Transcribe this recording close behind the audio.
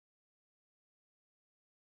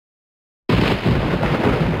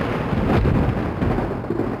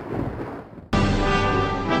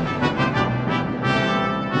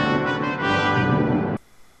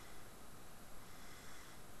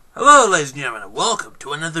Hello, ladies and gentlemen, and welcome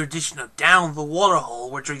to another edition of Down the Waterhole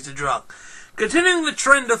where drinks are drunk. Continuing the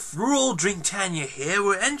trend of Rule Dritannia here,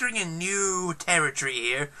 we're entering a new territory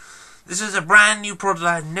here. This is a brand new product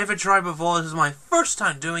I've never tried before. This is my first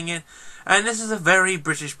time doing it, and this is a very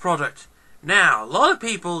British product. Now, a lot of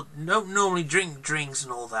people don't normally drink drinks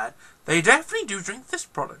and all that. They definitely do drink this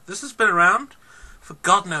product. This has been around for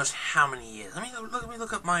God knows how many years. Let me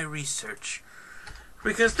look at my research.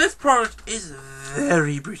 Because this product is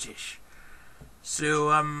very British. So,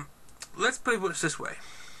 let's put it this way.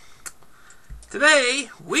 Today,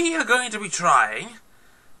 we are going to be trying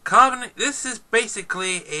carbonate. This is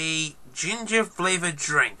basically a ginger flavored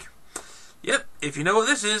drink. Yep, if you know what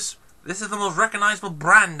this is the most recognizable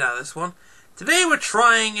brand out of this one. Today we're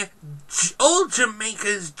trying old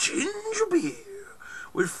Jamaica's ginger beer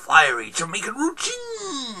with fiery Jamaican root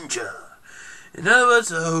ginger. In other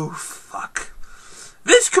words, oh fuck.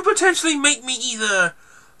 This could potentially make me either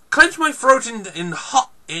clench my throat in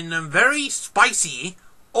very spicy,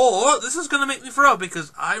 or this is going to make me throw up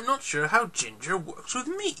because I'm not sure how ginger works with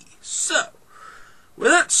me. So, with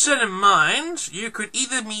that set in mind, you could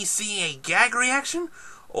either me see a gag reaction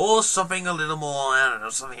or something a little more, I don't know,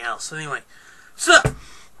 something else. Anyway, so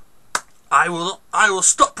I will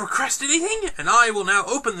stop procrastinating and I will now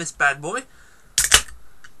open this bad boy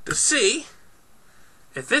to see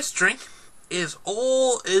if this drink is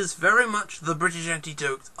very much the British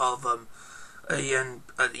antidote of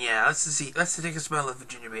yeah. Let's take a smell of the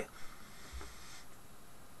ginger beer.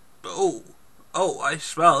 Oh, I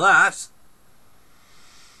smell that.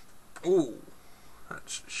 Oh,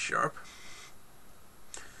 that's sharp.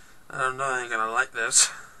 I don't know if I'm gonna like this.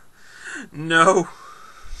 No.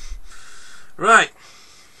 Right.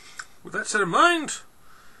 With that set in mind,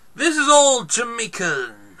 this is old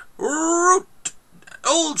Jamaican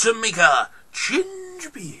old Jamaica ginger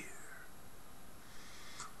beer.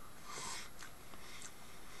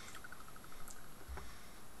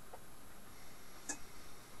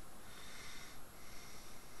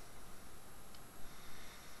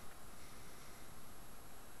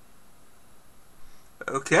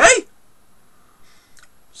 Okay.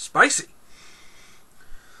 Spicy.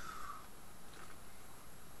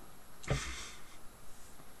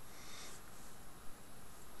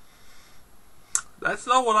 That's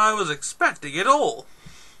not what I was expecting at all.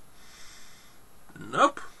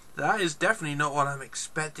 Nope, that is definitely not what I'm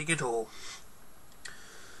expecting at all.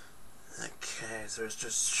 Okay, so there's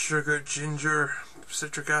just sugar, ginger,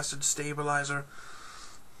 citric acid stabilizer.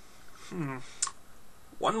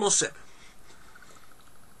 One more sip.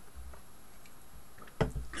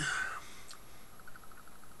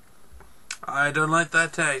 I don't like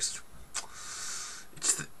that taste.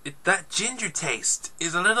 That ginger taste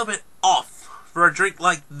is a little bit off for a drink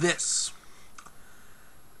like this.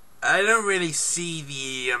 I don't really see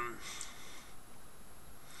the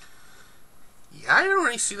I don't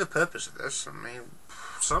really see the purpose of this. I mean,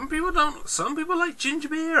 some people don't. Some people like ginger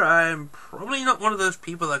beer. I'm probably not one of those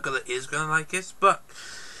people that is gonna like this. But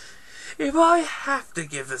if I have to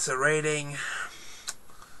give this a rating,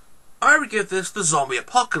 I would give this the zombie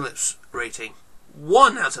apocalypse rating.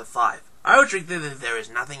 1 out of 5. I would drink this if there is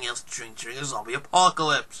nothing else to drink during a zombie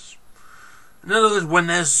apocalypse. In other words, when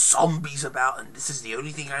there's zombies about and this is the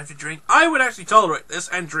only thing I have to drink, I would actually tolerate this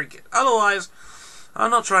and drink it. Otherwise,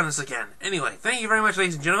 I'm not trying this again. Anyway, thank you very much,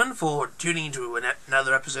 ladies and gentlemen, for tuning into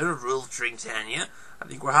another episode of Rule Dritannia. I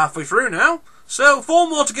think we're halfway through now. So, 4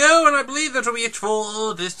 more to go, and I believe that will be it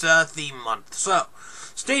for this theme month. So,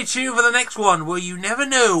 stay tuned for the next one, where you never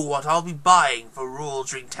know what I'll be buying for Rule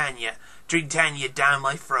Dritannia. Dritannia down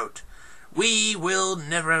my throat. We will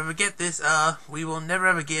never ever get this, we will never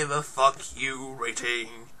ever give a fuck you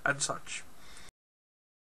rating and such.